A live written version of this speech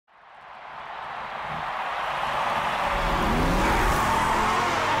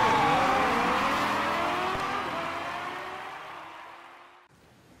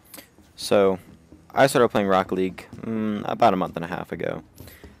So, I started playing Rocket League about a month and a half ago.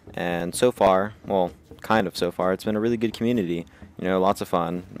 And so far, well, kind of so far, it's been a really good community. You know, lots of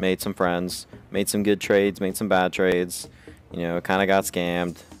fun. Made some friends, made some good trades, made some bad trades. You know, kind of got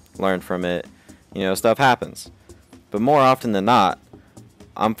scammed, learned from it. You know, stuff happens. But more often than not,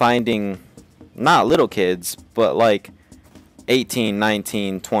 I'm finding not little kids, but like 18,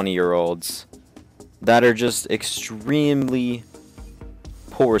 19, 20-year-olds that are just extremely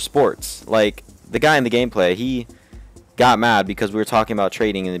poor sports. Like, the guy in the gameplay, he got mad because we were talking about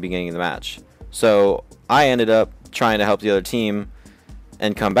trading in the beginning of the match. So I ended up trying to help the other team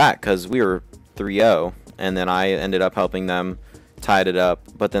and come back because we were 3-0, and then I ended up helping them, tied it up,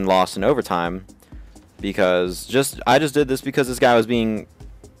 but then lost in overtime because I just did this because this guy was being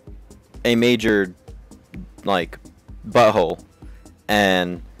a major, like, butthole.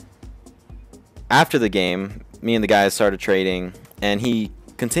 And after the game, me and the guys started trading, and he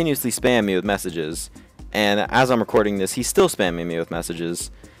continuously spammed me with messages. And as I'm recording this, he's still spamming me with messages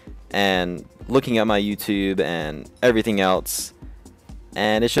and looking at my YouTube and everything else.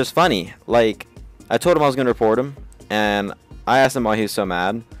 And it's just funny. Like, I told him I was going to report him, and I asked him why he was so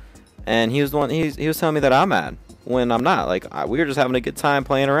mad, and he was telling me that I'm mad when I'm not. Like, we were just having a good time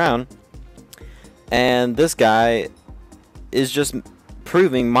playing around, and this guy is just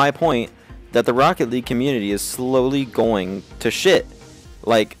proving my point that the Rocket League community is slowly going to shit.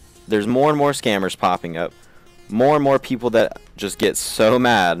 Like, there's more and more scammers popping up, more and more people that just get so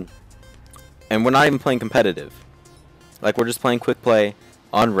mad, and we're not even playing competitive. Like, we're just playing quick play,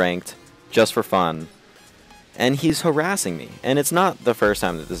 unranked, just for fun. And he's harassing me, and it's not the first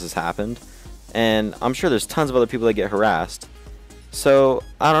time that this has happened, and I'm sure there's tons of other people that get harassed. So,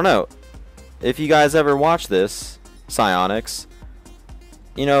 I don't know. If you guys ever watch this, Psionics,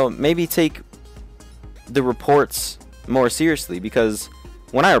 you know, maybe take the reports more seriously, because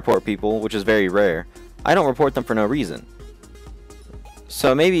when I report people, which is very rare, I don't report them for no reason.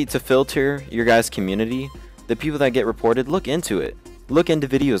 So maybe to filter your guys' community, the people that get reported, look into it. Look into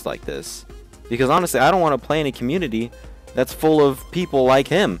videos like this. Because honestly, I don't want to play in a community that's full of people like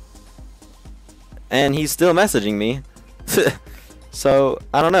him. And he's still messaging me. So,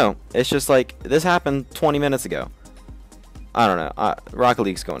 I don't know. It's just like, this happened 20 minutes ago. I don't know. Rocket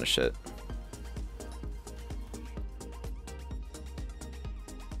League's going to shit.